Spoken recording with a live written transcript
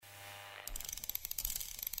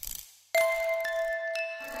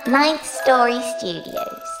Ninth Story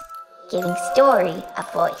Studios, giving story a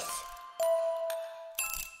voice.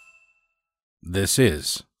 This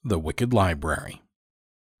is The Wicked Library.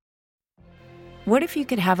 What if you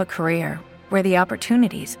could have a career where the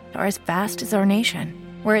opportunities are as vast as our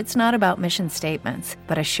nation, where it's not about mission statements,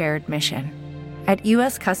 but a shared mission? At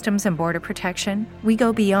U.S. Customs and Border Protection, we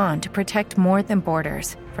go beyond to protect more than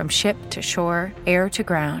borders. From ship to shore, air to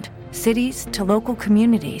ground, cities to local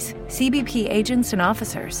communities, CBP agents and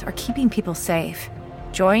officers are keeping people safe.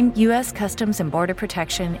 Join U.S. Customs and Border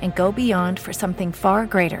Protection and go beyond for something far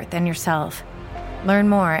greater than yourself. Learn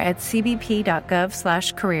more at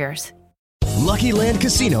cbp.gov/careers. Lucky Land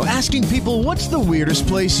Casino, asking people, what's the weirdest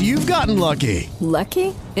place you've gotten lucky?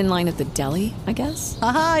 Lucky? In line at the deli, I guess?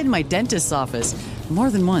 Aha, in my dentist's office. More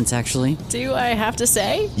than once, actually. Do I have to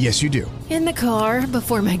say? Yes, you do. In the car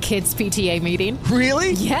before my kids' PTA meeting.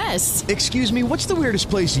 Really? Yes. Excuse me, what's the weirdest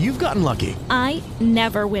place you've gotten lucky? I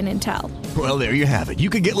never win and tell. Well, there you have it. You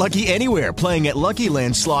can get lucky anywhere, playing at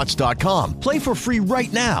LuckyLandSlots.com. Play for free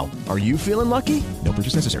right now. Are you feeling lucky? No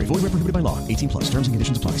purchase necessary. Void where prohibited by law. 18+. Terms and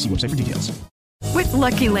conditions apply. See website for details. With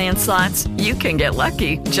Lucky Land Slots, you can get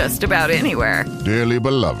lucky just about anywhere. Dearly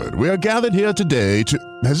beloved, we are gathered here today to...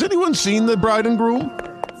 Has anyone seen the bride and groom?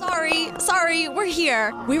 Sorry, we're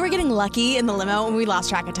here. We were getting lucky in the limo and we lost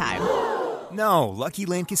track of time. No, Lucky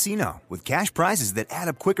Land Casino, with cash prizes that add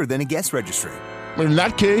up quicker than a guest registry. In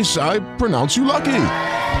that case, I pronounce you lucky.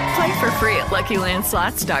 Play for free at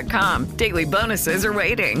LuckyLandSlots.com. Daily bonuses are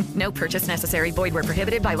waiting. No purchase necessary. Void where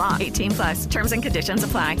prohibited by law. 18+. Terms and conditions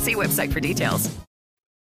apply. See website for details.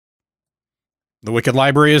 The Wicked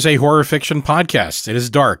Library is a horror fiction podcast. It is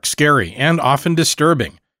dark, scary, and often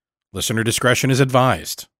disturbing. Listener discretion is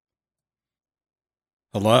advised.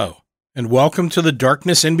 Hello, and welcome to The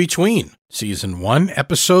Darkness in Between, Season 1,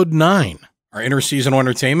 Episode 9, our interseasonal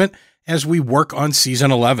entertainment as we work on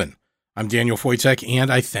Season 11. I'm Daniel Foytek,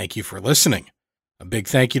 and I thank you for listening. A big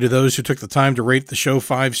thank you to those who took the time to rate the show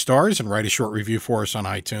 5 stars and write a short review for us on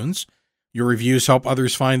iTunes. Your reviews help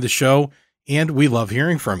others find the show, and we love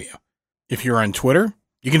hearing from you. If you're on Twitter,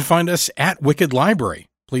 you can find us at Wicked Library.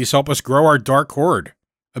 Please help us grow our dark horde.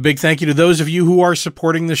 A big thank you to those of you who are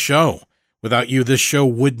supporting the show. Without you, this show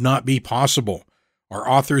would not be possible. Our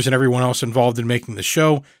authors and everyone else involved in making the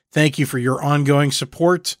show, thank you for your ongoing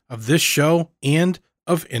support of this show and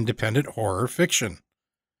of independent horror fiction.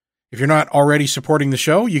 If you're not already supporting the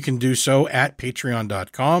show, you can do so at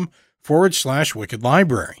patreon.com/Wicked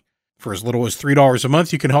Library. For as little as $3 a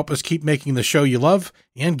month, you can help us keep making the show you love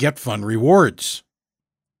and get fun rewards.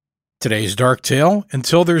 Today's dark tale,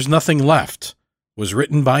 Until There's Nothing Left, was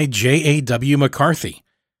written by J.A.W. McCarthy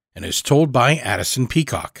and is told by Addison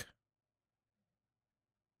Peacock.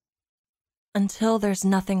 Until There's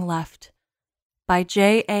Nothing Left, by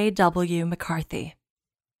J.A.W. McCarthy.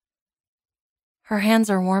 Her hands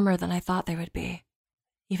are warmer than I thought they would be,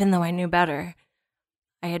 even though I knew better.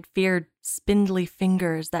 I had feared spindly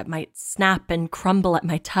fingers that might snap and crumble at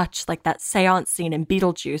my touch like that seance scene in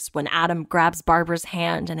Beetlejuice when Adam grabs Barbara's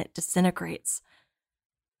hand and it disintegrates.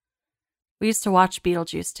 We used to watch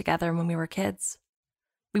Beetlejuice together when we were kids.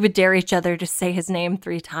 We would dare each other to say his name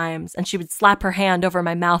 3 times, and she would slap her hand over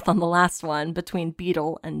my mouth on the last one between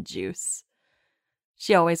Beetle and Juice.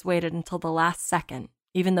 She always waited until the last second,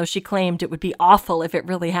 even though she claimed it would be awful if it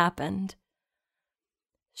really happened.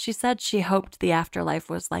 She said she hoped the afterlife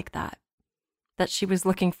was like that she was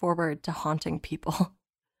looking forward to haunting people.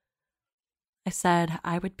 I said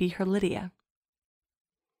I would be her Lydia.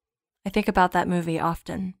 I think about that movie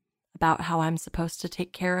often, about how I'm supposed to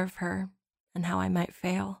take care of her and how I might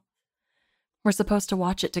fail. We're supposed to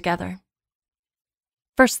watch it together.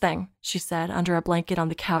 First thing, she said, under a blanket on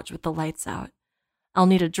the couch with the lights out. I'll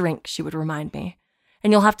need a drink, she would remind me,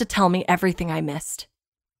 and you'll have to tell me everything I missed.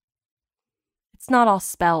 It's not all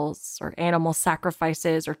spells or animal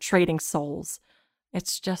sacrifices or trading souls.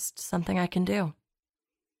 It's just something I can do.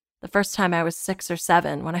 The first time I was 6 or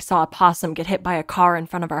 7 when I saw a possum get hit by a car in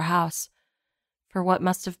front of our house. For what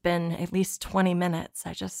must have been at least 20 minutes,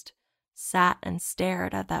 I just sat and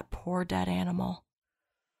stared at that poor dead animal.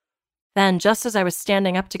 Then, just as I was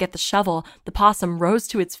standing up to get the shovel, the possum rose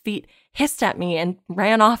to its feet, hissed at me, and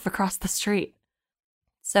ran off across the street.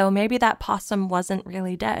 So maybe that possum wasn't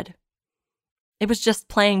really dead. It was just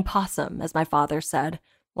playing possum, as my father said,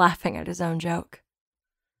 laughing at his own joke.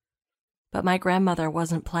 But my grandmother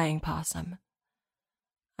wasn't playing possum.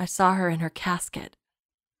 I saw her in her casket.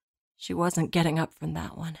 She wasn't getting up from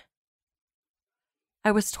that one. I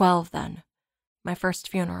was 12 then, my first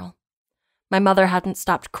funeral. My mother hadn't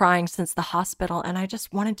stopped crying since the hospital, and I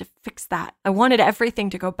just wanted to fix that. I wanted everything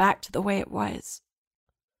to go back to the way it was.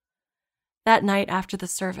 That night after the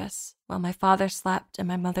service, while my father slept and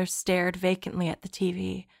my mother stared vacantly at the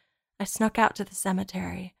TV, I snuck out to the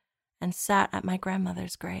cemetery and sat at my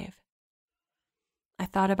grandmother's grave. I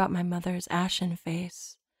thought about my mother's ashen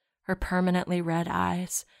face, her permanently red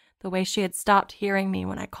eyes, the way she had stopped hearing me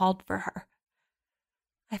when I called for her.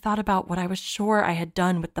 I thought about what I was sure I had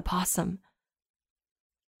done with the possum.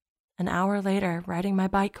 An hour later, riding my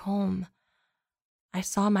bike home, I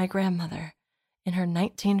saw my grandmother in her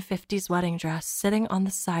 1950s wedding dress sitting on the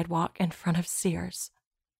sidewalk in front of Sears.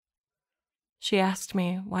 She asked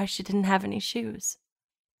me why she didn't have any shoes.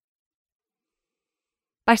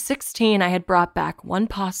 By 16, I had brought back 1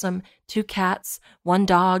 possum, 2 cats, 1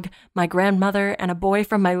 dog, my grandmother, and a boy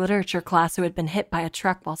from my literature class who had been hit by a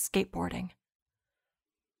truck while skateboarding.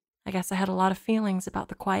 I guess I had a lot of feelings about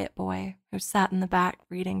the quiet boy who sat in the back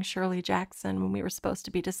reading Shirley Jackson when we were supposed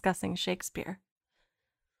to be discussing Shakespeare.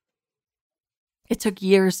 It took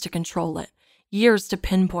years to control it, years to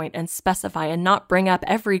pinpoint and specify and not bring up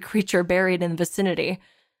every creature buried in the vicinity.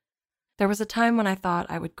 There was a time when I thought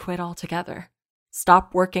I would quit altogether,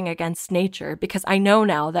 stop working against nature, because I know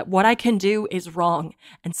now that what I can do is wrong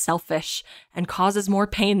and selfish and causes more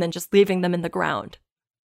pain than just leaving them in the ground.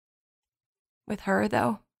 With her,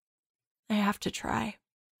 though, I have to try.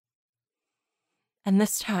 And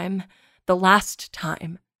this time, the last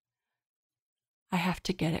time, I have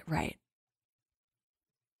to get it right.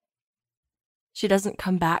 She doesn't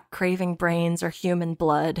come back craving brains or human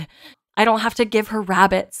blood. I don't have to give her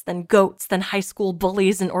rabbits, then goats, then high school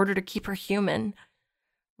bullies in order to keep her human.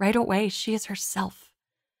 Right away, she is herself.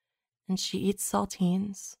 And she eats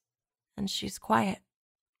saltines, and she's quiet.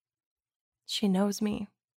 She knows me.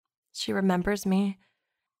 She remembers me,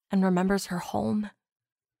 and remembers her home.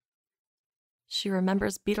 She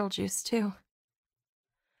remembers Beetlejuice, too.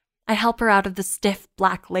 I help her out of the stiff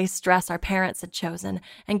black lace dress our parents had chosen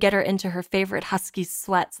and get her into her favorite husky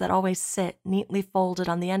sweats that always sit neatly folded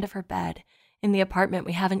on the end of her bed in the apartment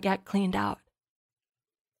we haven't yet cleaned out.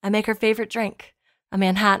 I make her favorite drink, a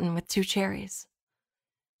Manhattan with 2 cherries.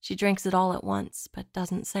 She drinks it all at once, but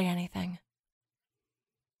doesn't say anything.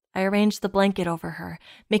 I arrange the blanket over her,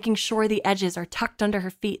 making sure the edges are tucked under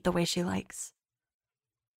her feet the way she likes.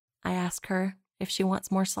 I ask her if she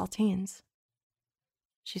wants more saltines.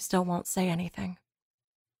 She still won't say anything.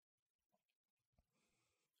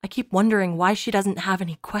 I keep wondering why she doesn't have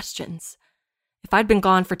any questions. If I'd been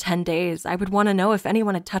gone for 10 days, I would want to know if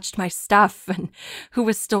anyone had touched my stuff and who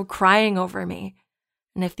was still crying over me,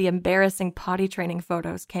 and if the embarrassing potty training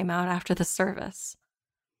photos came out after the service.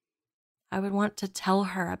 I would want to tell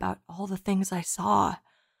her about all the things I saw,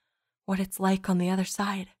 what it's like on the other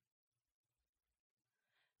side.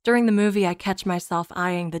 During the movie, I catch myself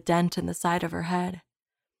eyeing the dent in the side of her head.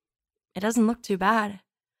 It doesn't look too bad.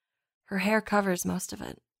 Her hair covers most of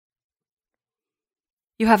it.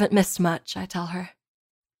 You haven't missed much, I tell her.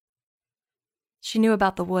 She knew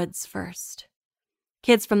about the woods first.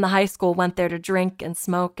 Kids from the high school went there to drink and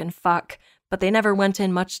smoke and fuck, but they never went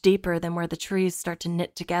in much deeper than where the trees start to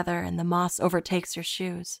knit together and the moss overtakes your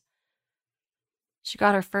shoes. She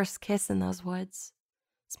got her first kiss in those woods,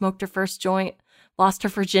 smoked her first joint, lost her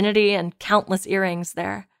virginity and countless earrings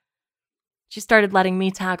there. She started letting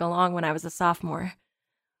me tag along when I was a sophomore.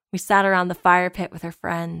 We sat around the fire pit with her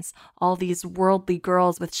friends, all these worldly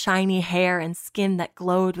girls with shiny hair and skin that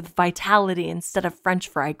glowed with vitality instead of French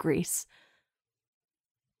fry grease.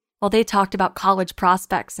 While they talked about college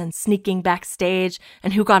prospects and sneaking backstage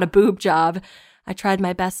and who got a boob job, I tried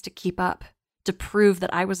my best to keep up, to prove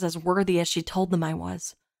that I was as worthy as she told them I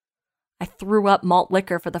was. I threw up malt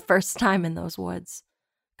liquor for the first time in those woods,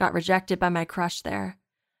 got rejected by my crush there,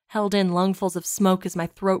 held in lungfuls of smoke as my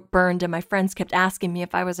throat burned and my friends kept asking me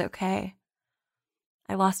if I was okay.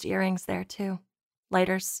 I lost earrings there too,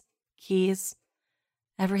 lighters, keys,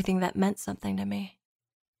 everything that meant something to me.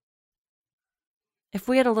 If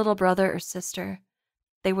we had a little brother or sister,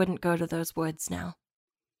 they wouldn't go to those woods now.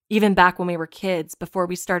 Even back when we were kids, before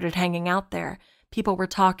we started hanging out there, people were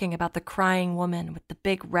talking about the crying woman with the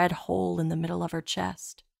big red hole in the middle of her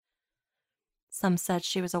chest. Some said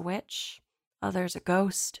she was a witch, others a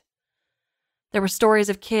ghost. There were stories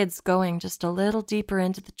of kids going just a little deeper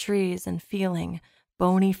into the trees and feeling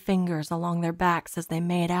bony fingers along their backs as they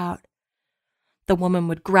made out. The woman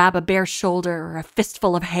would grab a bare shoulder or a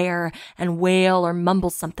fistful of hair and wail or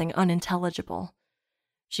mumble something unintelligible.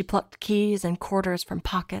 She plucked keys and quarters from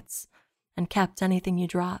pockets and kept anything you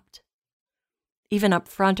dropped. Even up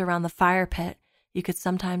front around the fire pit, you could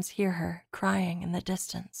sometimes hear her crying in the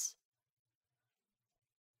distance.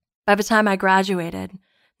 By the time I graduated,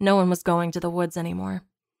 no one was going to the woods anymore.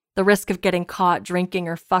 The risk of getting caught drinking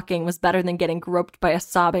or fucking was better than getting groped by a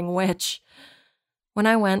sobbing witch. When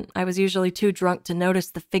I went, I was usually too drunk to notice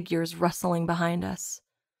the figures rustling behind us,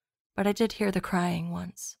 but I did hear the crying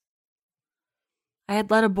once. I had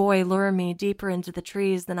let a boy lure me deeper into the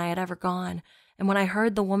trees than I had ever gone, and when I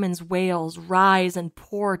heard the woman's wails rise and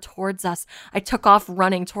pour towards us, I took off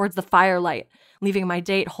running towards the firelight, leaving my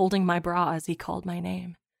date holding my bra as he called my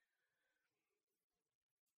name.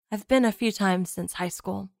 I've been a few times since high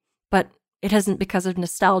school, but it isn't because of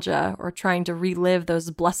nostalgia or trying to relive those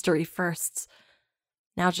blustery firsts.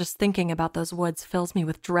 Now just thinking about those woods fills me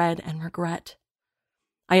with dread and regret.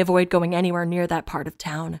 I avoid going anywhere near that part of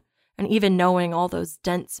town, and even knowing all those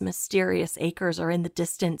dense, mysterious acres are in the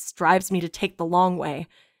distance drives me to take the long way,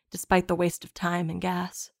 despite the waste of time and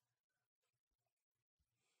gas.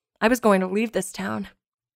 I was going to leave this town,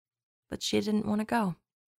 but she didn't want to go.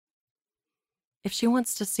 If she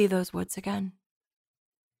wants to see those woods again,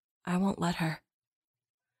 I won't let her.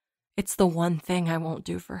 It's the one thing I won't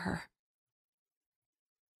do for her.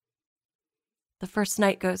 The first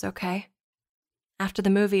night goes okay. After the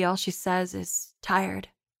movie, all she says is tired,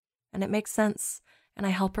 and it makes sense, and I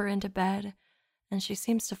help her into bed, and she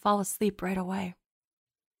seems to fall asleep right away.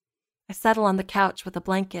 I settle on the couch with a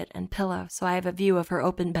blanket and pillow so I have a view of her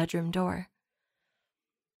open bedroom door.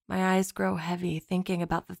 My eyes grow heavy thinking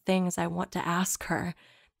about the things I want to ask her,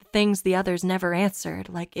 the things the others never answered,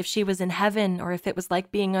 like if she was in heaven or if it was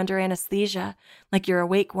like being under anesthesia, like you're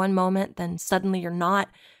awake one moment, then suddenly you're not,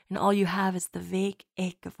 and all you have is the vague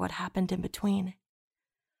ache of what happened in between.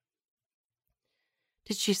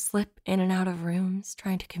 Did she slip in and out of rooms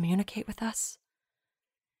trying to communicate with us?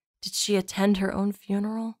 Did she attend her own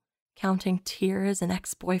funeral, counting tears and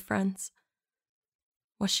ex-boyfriends?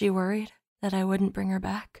 Was she worried that I wouldn't bring her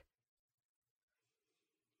back?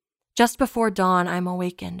 Just before dawn, I'm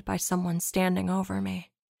awakened by someone standing over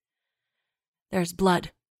me. There's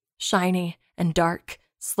blood, shiny and dark,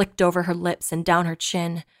 slicked over her lips and down her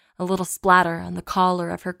chin, a little splatter on the collar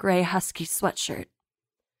of her gray husky sweatshirt.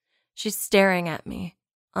 She's staring at me,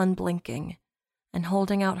 unblinking, and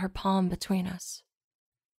holding out her palm between us.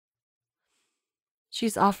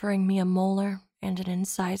 She's offering me a molar and an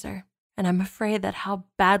incisor, and I'm afraid that how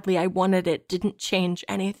badly I wanted it didn't change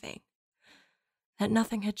anything. That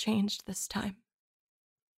nothing had changed this time.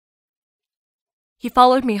 He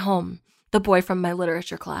followed me home, the boy from my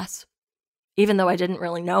literature class. Even though I didn't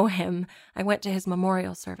really know him, I went to his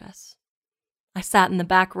memorial service. I sat in the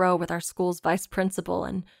back row with our school's vice principal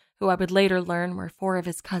and who I would later learn were 4 of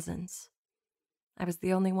his cousins. I was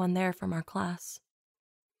the only one there from our class.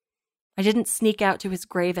 I didn't sneak out to his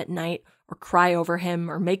grave at night or cry over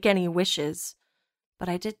him or make any wishes, but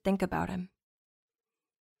I did think about him.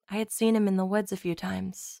 I had seen him in the woods a few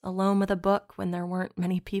times, alone with a book when there weren't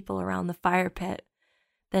many people around the fire pit,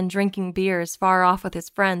 then drinking beers far off with his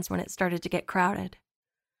friends when it started to get crowded.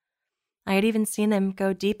 I had even seen him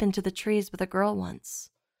go deep into the trees with a girl once,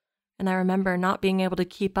 and I remember not being able to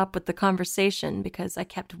keep up with the conversation because I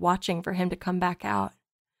kept watching for him to come back out.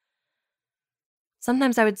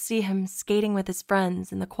 Sometimes I would see him skating with his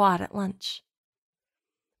friends in the quad at lunch.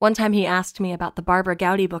 One time he asked me about the Barbara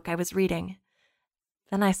Gowdy book I was reading.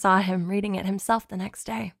 Then I saw him reading it himself the next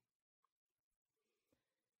day.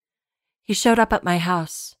 He showed up at my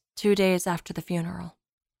house 2 days after the funeral.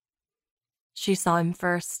 She saw him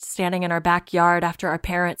first, standing in our backyard after our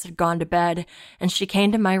parents had gone to bed, and she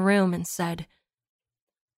came to my room and said,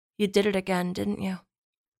 "You did it again, didn't you?"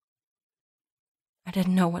 I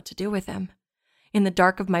didn't know what to do with him. In the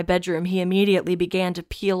dark of my bedroom, he immediately began to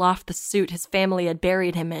peel off the suit his family had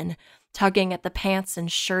buried him in, tugging at the pants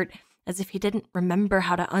and shirt as if he didn't remember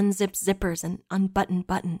how to unzip zippers and unbutton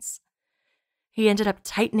buttons. He ended up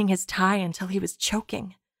tightening his tie until he was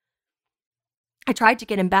choking. I tried to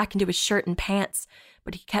get him back into his shirt and pants,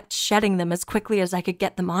 but he kept shedding them as quickly as I could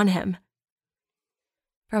get them on him.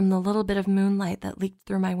 From the little bit of moonlight that leaked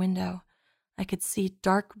through my window, I could see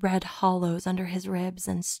dark red hollows under his ribs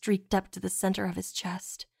and streaked up to the center of his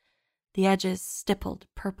chest, the edges stippled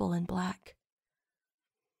purple and black.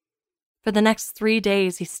 For the next 3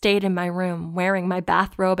 days, he stayed in my room, wearing my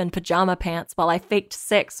bathrobe and pajama pants while I faked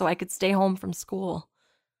sick so I could stay home from school.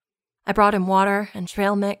 I brought him water and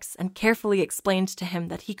trail mix and carefully explained to him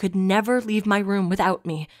that he could never leave my room without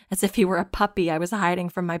me, as if he were a puppy I was hiding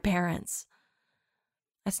from my parents.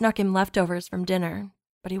 I snuck him leftovers from dinner,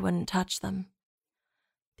 but he wouldn't touch them.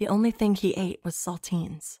 The only thing he ate was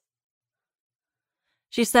saltines.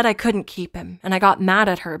 She said I couldn't keep him, and I got mad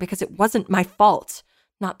at her because it wasn't my fault.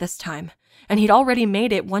 Not this time. And he'd already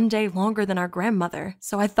made it 1 day longer than our grandmother,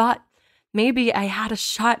 so I thought maybe I had a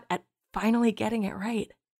shot at finally getting it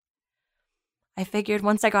right. I I figured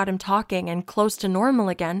once I got him talking and close to normal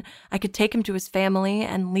again, I could take him to his family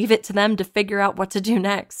and leave it to them to figure out what to do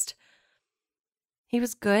next. He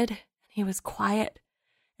was good, and he was quiet,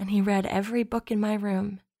 and he read every book in my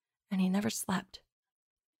room, and he never slept.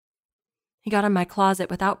 He got in my closet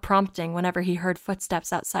without prompting whenever he heard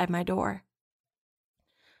footsteps outside my door.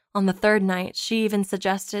 On the third night, she even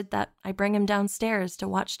suggested that I bring him downstairs to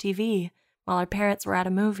watch TV while our parents were at a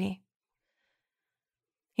movie.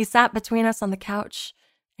 He sat between us on the couch,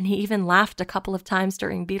 and he even laughed a couple of times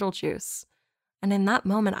during Beetlejuice. And in that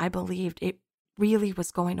moment, I believed it really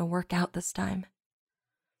was going to work out this time.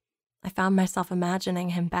 I found myself imagining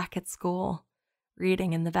him back at school,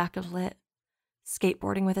 reading in the back of Lit,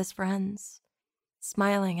 skateboarding with his friends,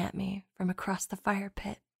 smiling at me from across the fire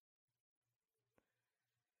pit.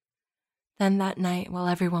 Then that night, while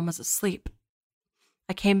everyone was asleep,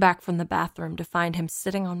 I came back from the bathroom to find him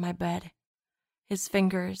sitting on my bed, his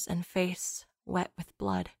fingers and face wet with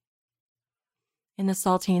blood. In the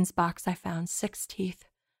saltines box, I found 6 teeth,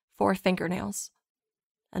 4 fingernails,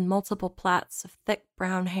 and multiple plaits of thick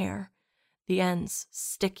brown hair, the ends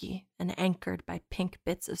sticky and anchored by pink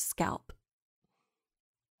bits of scalp.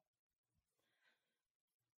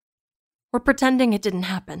 We're pretending it didn't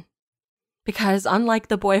happen, because unlike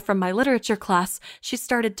the boy from my literature class, she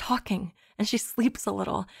started talking, and she sleeps a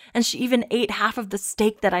little, and she even ate half of the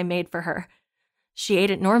steak that I made for her. She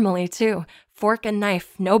ate it normally, too, fork and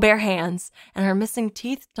knife, no bare hands, and her missing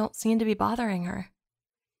teeth don't seem to be bothering her.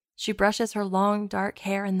 She brushes her long, dark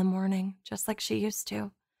hair in the morning, just like she used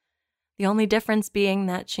to. The only difference being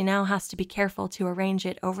that she now has to be careful to arrange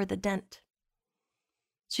it over the dent.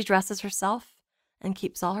 She dresses herself and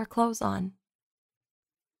keeps all her clothes on.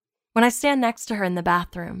 When I stand next to her in the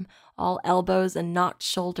bathroom, all elbows and knocked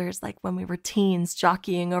shoulders like when we were teens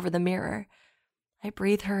jockeying over the mirror, I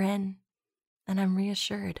breathe her in, and I'm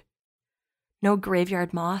reassured. No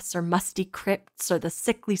graveyard moss or musty crypts or the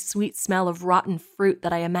sickly sweet smell of rotten fruit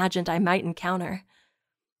that I imagined I might encounter.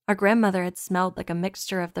 Our grandmother had smelled like a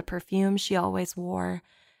mixture of the perfume she always wore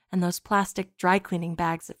and those plastic dry cleaning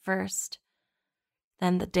bags at first.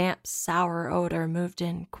 Then the damp, sour odor moved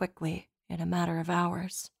in quickly in a matter of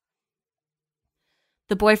hours.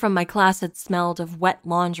 The boy from my class had smelled of wet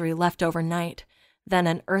laundry left overnight, then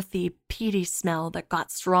an earthy, peaty smell that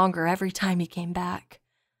got stronger every time he came back.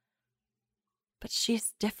 But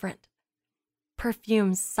she's different.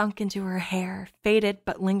 Perfumes sunk into her hair, faded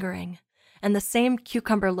but lingering, and the same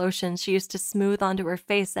cucumber lotion she used to smooth onto her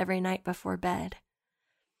face every night before bed.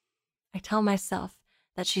 I tell myself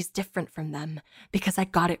that she's different from them because I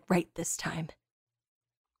got it right this time.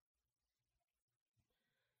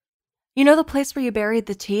 You know the place where you buried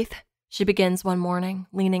the teeth? She begins one morning,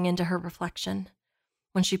 leaning into her reflection.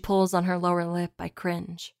 When she pulls on her lower lip, I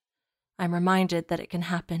cringe. I'm reminded that it can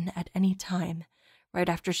happen at any time, right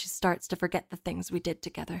after she starts to forget the things we did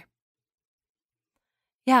together.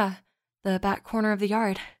 Yeah, the back corner of the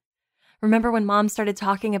yard. Remember when Mom started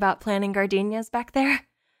talking about planting gardenias back there?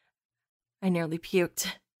 I nearly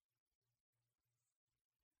puked.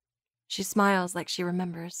 She smiles like she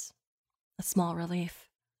remembers. A small relief.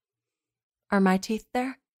 Are my teeth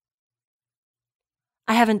there?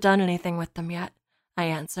 I haven't done anything with them yet, I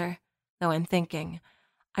answer, though I'm thinking,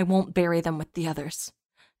 I won't bury them with the others.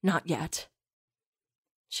 Not yet.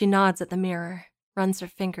 She nods at the mirror, runs her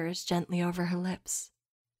fingers gently over her lips.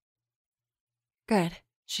 Good,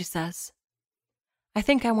 she says. I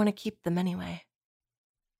think I want to keep them anyway.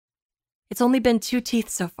 It's only been 2 teeth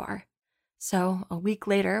so far, so a week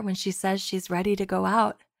later when she says she's ready to go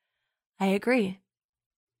out, I agree.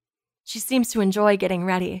 She seems to enjoy getting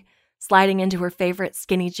ready, sliding into her favorite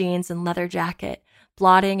skinny jeans and leather jacket,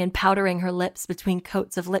 blotting and powdering her lips between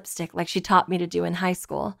coats of lipstick like she taught me to do in high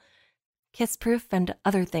school. Kiss-proof and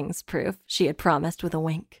other things proof, she had promised with a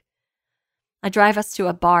wink. I drive us to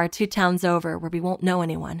a bar 2 towns over where we won't know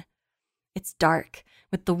anyone. It's dark,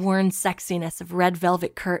 with the worn sexiness of red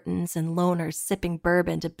velvet curtains and loners sipping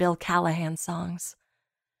bourbon to Bill Callahan songs.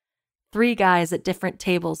 3 guys at different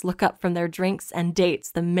tables look up from their drinks and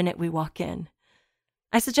dates the minute we walk in.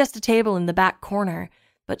 I suggest a table in the back corner,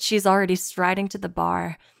 but she's already striding to the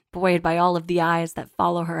bar, buoyed by all of the eyes that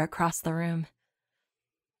follow her across the room.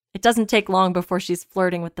 It doesn't take long before she's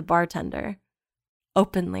flirting with the bartender.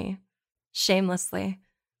 Openly, shamelessly,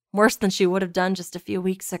 worse than she would have done just a few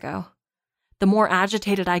weeks ago. The more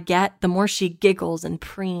agitated I get, the more she giggles and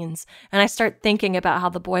preens, and I start thinking about how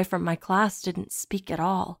the boy from my class didn't speak at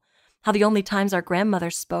all, how the only times our grandmother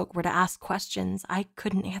spoke were to ask questions I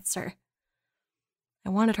couldn't answer. I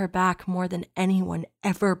wanted her back more than anyone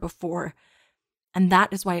ever before, and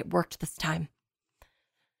that is why it worked this time.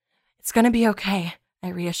 It's going to be okay, I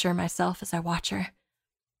reassure myself as I watch her.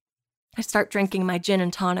 I start drinking my gin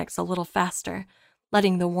and tonics a little faster,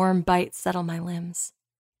 letting the warm bite settle my limbs.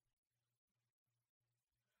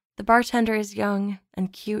 The bartender is young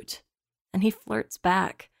and cute, and he flirts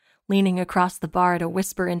back, leaning across the bar to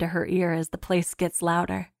whisper into her ear as the place gets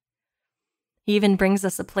louder. He even brings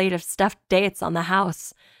us a plate of stuffed dates on the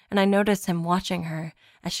house, and I notice him watching her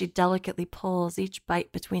as she delicately pulls each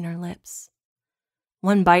bite between her lips.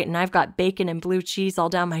 One bite and I've got bacon and blue cheese all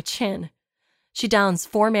down my chin. She downs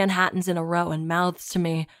 4 Manhattans in a row and mouths to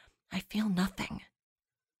me, "I feel nothing."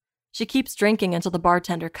 She keeps drinking until the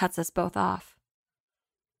bartender cuts us both off.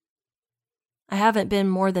 I haven't been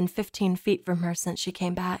more than 15 feet from her since she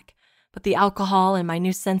came back, but the alcohol and my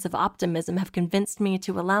new sense of optimism have convinced me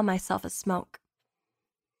to allow myself a smoke.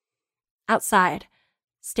 Outside,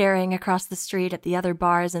 staring across the street at the other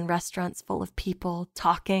bars and restaurants full of people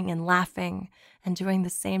talking and laughing and doing the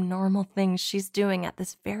same normal things she's doing at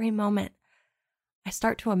this very moment, I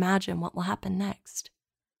start to imagine what will happen next.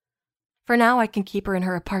 For now, I can keep her in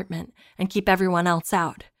her apartment and keep everyone else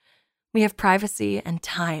out. We have privacy and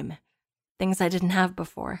time, things I didn't have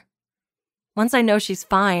before. Once I know she's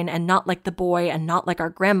fine and not like the boy and not like our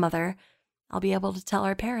grandmother, I'll be able to tell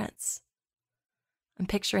our parents. I'm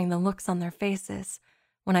picturing the looks on their faces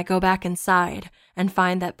when I go back inside and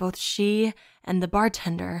find that both she and the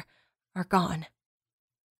bartender are gone.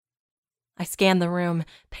 I scan the room,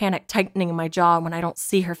 panic tightening my jaw when I don't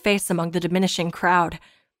see her face among the diminishing crowd.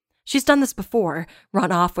 She's done this before,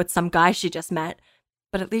 run off with some guy she just met,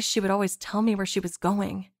 but at least she would always tell me where she was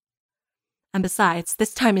going. And besides,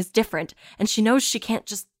 this time is different, and she knows she can't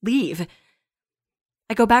just leave.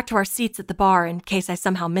 I go back to our seats at the bar in case I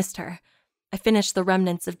somehow missed her. I finish the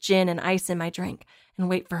remnants of gin and ice in my drink and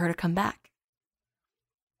wait for her to come back.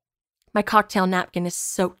 My cocktail napkin is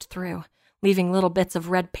soaked through, leaving little bits of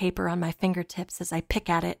red paper on my fingertips as I pick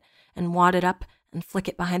at it and wad it up and flick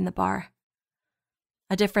it behind the bar.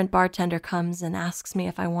 A different bartender comes and asks me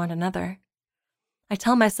if I want another. I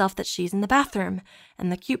tell myself that she's in the bathroom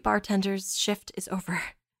and the cute bartender's shift is over.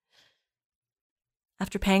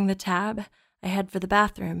 After paying the tab, I head for the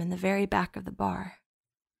bathroom in the very back of the bar.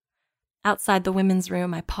 Outside the women's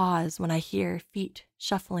room, I pause when I hear feet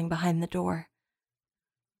shuffling behind the door.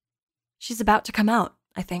 She's about to come out,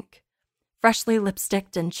 I think, freshly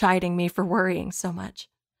lipsticked and chiding me for worrying so much.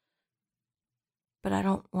 But I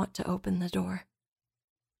don't want to open the door.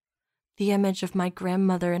 The image of my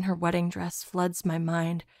grandmother in her wedding dress floods my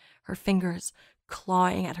mind, her fingers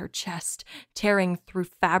clawing at her chest, tearing through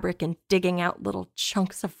fabric and digging out little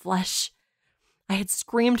chunks of flesh. I had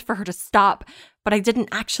screamed for her to stop, but I didn't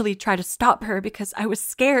actually try to stop her because I was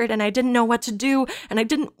scared and I didn't know what to do and I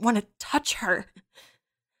didn't want to touch her.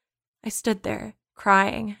 I stood there,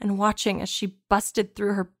 crying and watching as she busted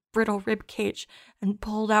through her brittle rib cage and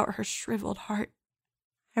pulled out her shriveled heart.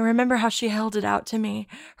 I remember how she held it out to me,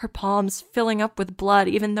 her palms filling up with blood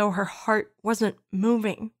even though her heart wasn't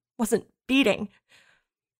moving, wasn't beating.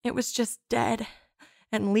 It was just dead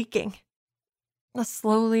and leaking. A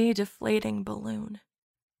slowly deflating balloon.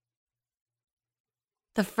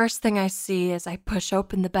 The first thing I see as I push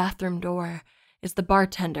open the bathroom door is the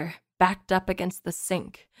bartender backed up against the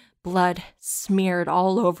sink, blood smeared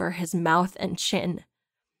all over his mouth and chin.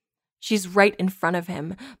 She's right in front of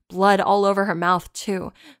him, blood all over her mouth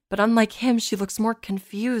too, but unlike him, she looks more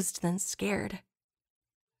confused than scared.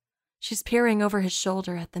 She's peering over his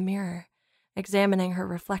shoulder at the mirror, examining her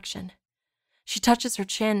reflection. She touches her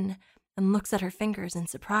chin and looks at her fingers in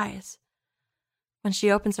surprise. When she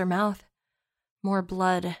opens her mouth, more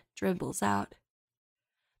blood dribbles out.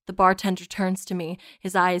 The bartender turns to me,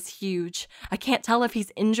 his eyes huge. I can't tell if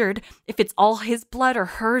he's injured, if it's all his blood or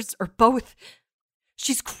hers or both.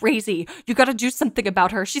 "She's crazy. You gotta do something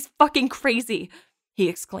about her. She's fucking crazy," he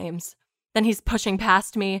exclaims. Then he's pushing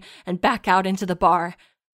past me and back out into the bar.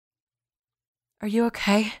 "Are you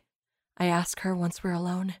okay?" I ask her once we're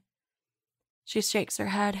alone. She shakes her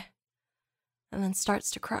head and then starts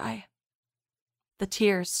to cry. The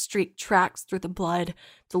tears streak tracks through the blood,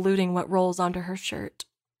 diluting what rolls onto her shirt.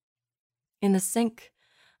 In the sink,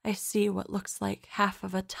 I see what looks like half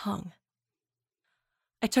of a tongue.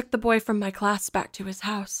 I took the boy from my class back to his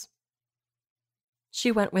house.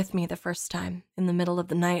 She went with me the first time, in the middle of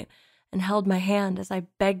the night, and held my hand as I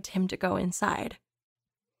begged him to go inside.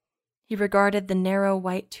 He regarded the narrow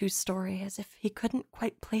white two-story as if he couldn't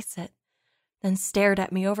quite place it, then stared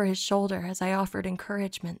at me over his shoulder as I offered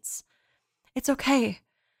encouragements. "It's okay.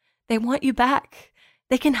 They want you back.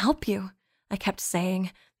 They can help you," I kept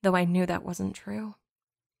saying, though I knew that wasn't true.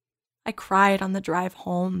 I cried on the drive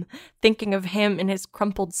home, thinking of him in his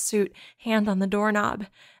crumpled suit, hand on the doorknob,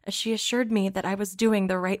 as she assured me that I was doing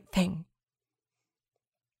the right thing.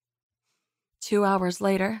 2 hours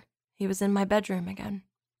later, he was in my bedroom again.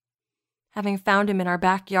 Having found him in our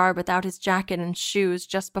backyard without his jacket and shoes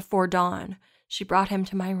just before dawn, she brought him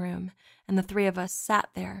to my room, and the three of us sat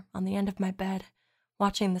there on the end of my bed,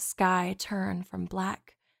 watching the sky turn from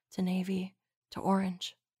black to navy to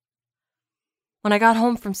orange. When I got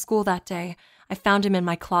home from school that day, I found him in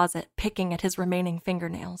my closet, picking at his remaining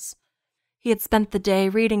fingernails. He had spent the day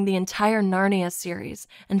reading the entire Narnia series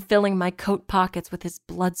and filling my coat pockets with his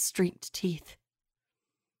blood-streaked teeth.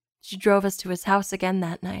 She drove us to his house again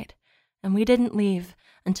that night, and we didn't leave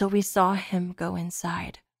until we saw him go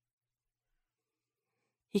inside.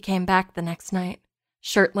 He came back the next night,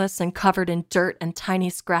 shirtless and covered in dirt and tiny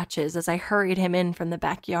scratches as I hurried him in from the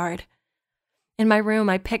backyard. In my room,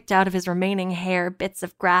 I picked out of his remaining hair bits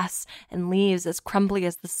of grass and leaves as crumbly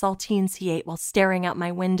as the saltines he ate while staring out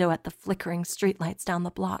my window at the flickering streetlights down the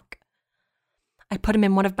block. I put him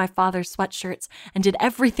in one of my father's sweatshirts and did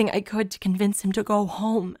everything I could to convince him to go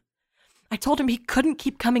home. I told him he couldn't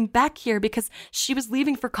keep coming back here because she was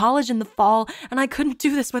leaving for college in the fall and I couldn't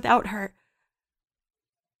do this without her.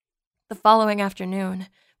 The following afternoon,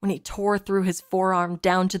 when he tore through his forearm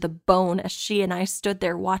down to the bone as she and I stood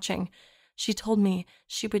there watching, she told me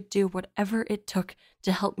she would do whatever it took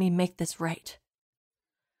to help me make this right.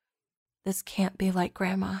 "This can't be like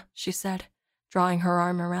Grandma," she said, drawing her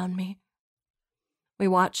arm around me. We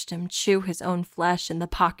watched him chew his own flesh in the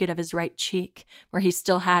pocket of his right cheek, where he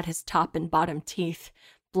still had his top and bottom teeth,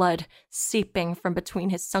 blood seeping from between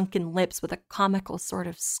his sunken lips with a comical sort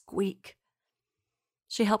of squeak.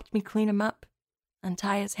 She helped me clean him up and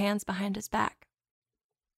tie his hands behind his back.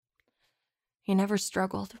 He never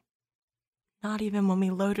struggled. Not even when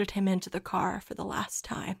we loaded him into the car for the last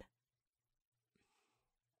time.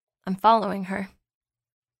 I'm following her.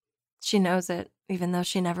 She knows it, even though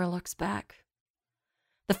she never looks back.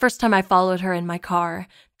 The first time I followed her in my car,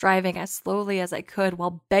 driving as slowly as I could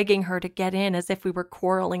while begging her to get in as if we were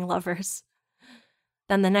quarreling lovers.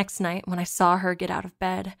 Then the next night, when I saw her get out of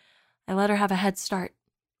bed, I let her have a head start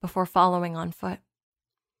before following on foot.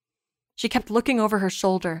 She kept looking over her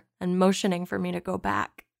shoulder and motioning for me to go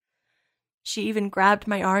back. She even grabbed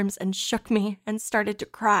my arms and shook me and started to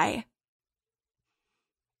cry.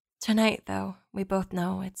 Tonight, though, we both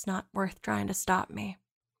know it's not worth trying to stop me.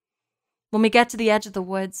 When we get to the edge of the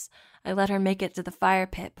woods, I let her make it to the fire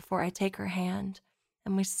pit before I take her hand,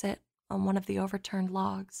 and we sit on one of the overturned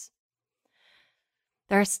logs.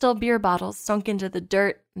 There are still beer bottles sunk into the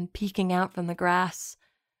dirt and peeking out from the grass.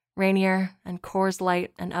 Rainier and Coors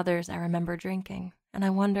Light and others I remember drinking, and I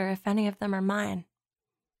wonder if any of them are mine.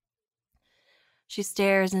 She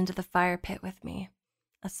stares into the fire pit with me,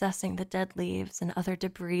 assessing the dead leaves and other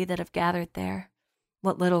debris that have gathered there,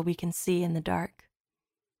 what little we can see in the dark.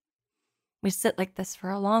 We sit like this for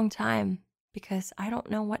a long time because I don't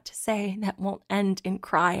know what to say that won't end in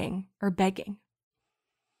crying or begging.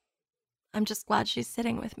 I'm just glad she's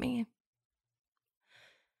sitting with me.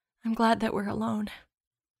 I'm glad that we're alone.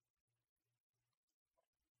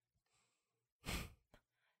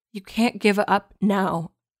 "You can't give up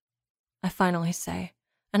now," I finally say,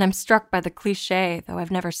 and I'm struck by the cliché, though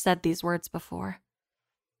I've never said these words before.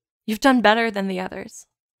 "You've done better than the others.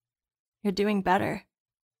 You're doing better.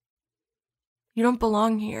 You don't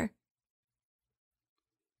belong here."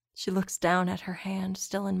 She looks down at her hand,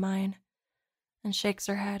 still in mine, and shakes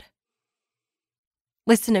her head.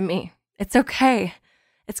 "Listen to me. It's okay.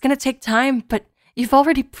 It's gonna take time, but you've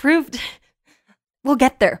already proved we'll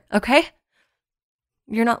get there, okay?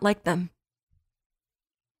 You're not like them."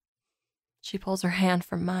 She pulls her hand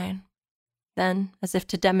from mine. Then, as if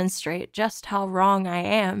to demonstrate just how wrong I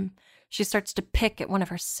am, she starts to pick at one of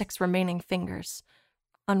her 6 remaining fingers,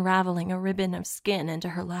 unraveling a ribbon of skin into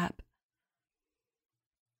her lap.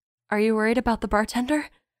 "Are you worried about the bartender?"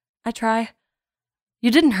 I try.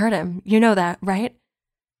 "You didn't hurt him, you know that, right?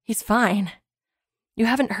 He's fine. You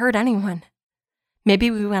haven't hurt anyone. Maybe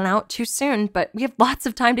we went out too soon, but we have lots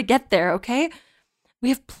of time to get there, okay? We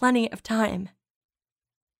have plenty of time."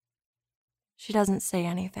 She doesn't say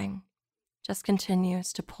anything, just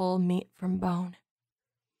continues to pull meat from bone.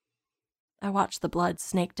 I watch the blood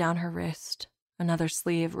snake down her wrist, another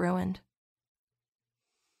sleeve ruined.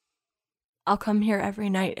 "I'll come here every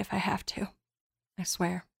night if I have to, I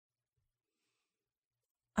swear.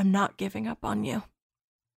 I'm not giving up on you."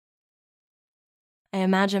 I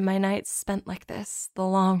imagine my nights spent like this, the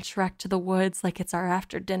long trek to the woods like it's our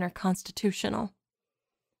after-dinner constitutional.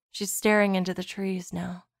 She's staring into the trees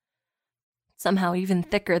now. Somehow even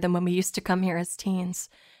thicker than when we used to come here as teens.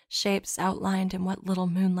 shapes outlined in what little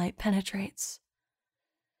moonlight penetrates.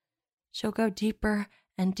 She'll go deeper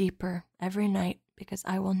and deeper every night because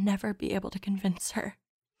I will never be able to convince her,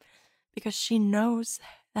 because she knows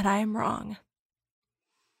that I am wrong.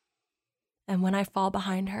 And when I fall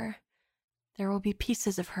behind her, there will be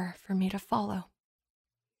pieces of her for me to follow.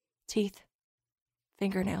 Teeth,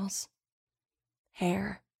 fingernails,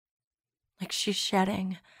 hair, like she's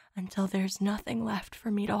shedding until there's nothing left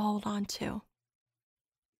for me to hold on to.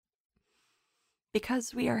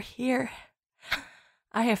 Because we are here,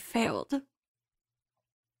 I have failed.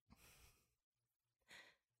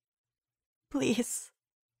 Please.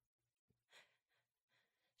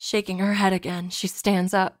 Shaking her head again, she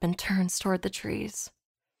stands up and turns toward the trees.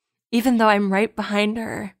 Even though I'm right behind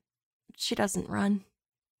her, she doesn't run.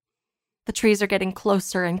 The trees are getting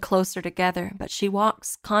closer and closer together, but she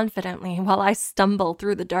walks confidently while I stumble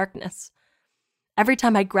through the darkness. Every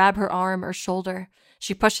time I grab her arm or shoulder,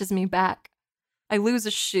 she pushes me back. I lose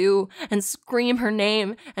a shoe and scream her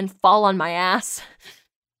name and fall on my ass.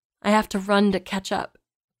 I have to run to catch up.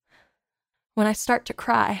 When I start to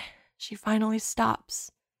cry, she finally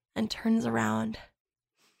stops and turns around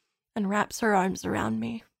and wraps her arms around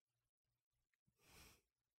me.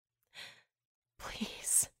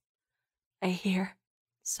 Please, I hear,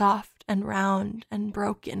 soft and round and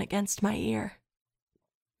broken against my ear.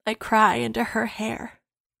 I cry into her hair.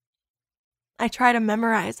 I try to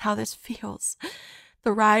memorize how this feels.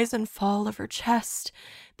 The rise and fall of her chest,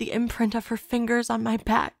 the imprint of her fingers on my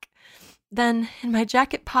back. Then, in my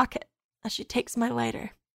jacket pocket, as she takes my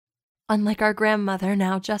lighter, unlike our grandmother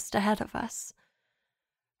now just ahead of us,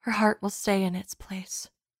 her heart will stay in its place.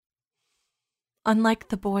 Unlike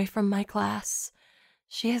the boy from my class,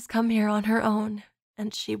 she has come here on her own,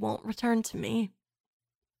 and she won't return to me.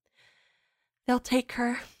 They'll take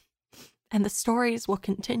her, and the stories will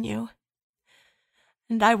continue.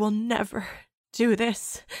 And I will never do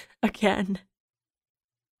this again.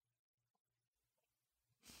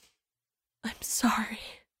 I'm sorry,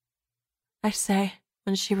 I say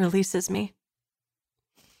when she releases me.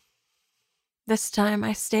 This time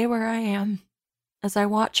I stay where I am as I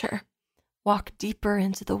watch her walk deeper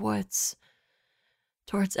into the woods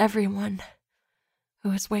towards everyone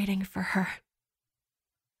who is waiting for her.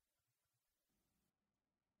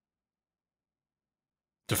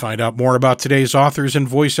 To find out more about today's authors and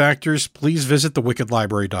voice actors, please visit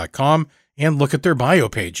thewickedlibrary.com and look at their bio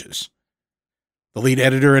pages. The lead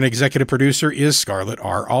editor and executive producer is Scarlett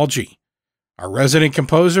R. Algie. Our resident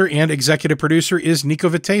composer and executive producer is Nico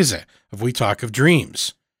Viteze of We Talk of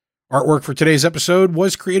Dreams. Artwork for today's episode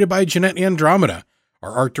was created by Jeanette Andromeda,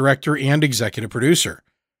 our art director and executive producer.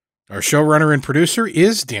 Our showrunner and producer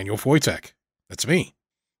is Daniel Foytek. That's me.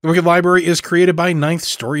 The Wicked Library is created by Ninth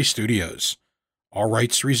Story Studios. All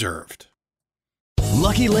rights reserved.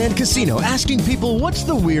 Lucky Land Casino, asking people, what's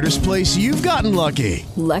the weirdest place you've gotten lucky?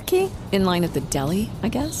 Lucky? In line at the deli, I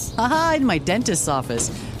guess? Aha, in my dentist's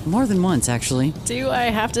office. More than once, actually. Do I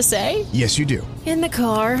have to say? Yes, you do. In the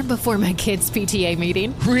car before my kids' PTA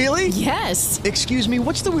meeting. Really? Yes. Excuse me,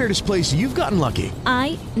 what's the weirdest place you've gotten lucky?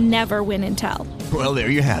 I never win and tell. Well, there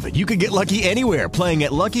you have it. You can get lucky anywhere, playing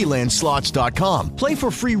at LuckyLandSlots.com. Play for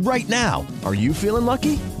free right now. Are you feeling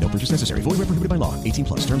lucky? No purchase necessary. Void where prohibited by law.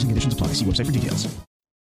 18+. Terms and conditions apply. See website for details.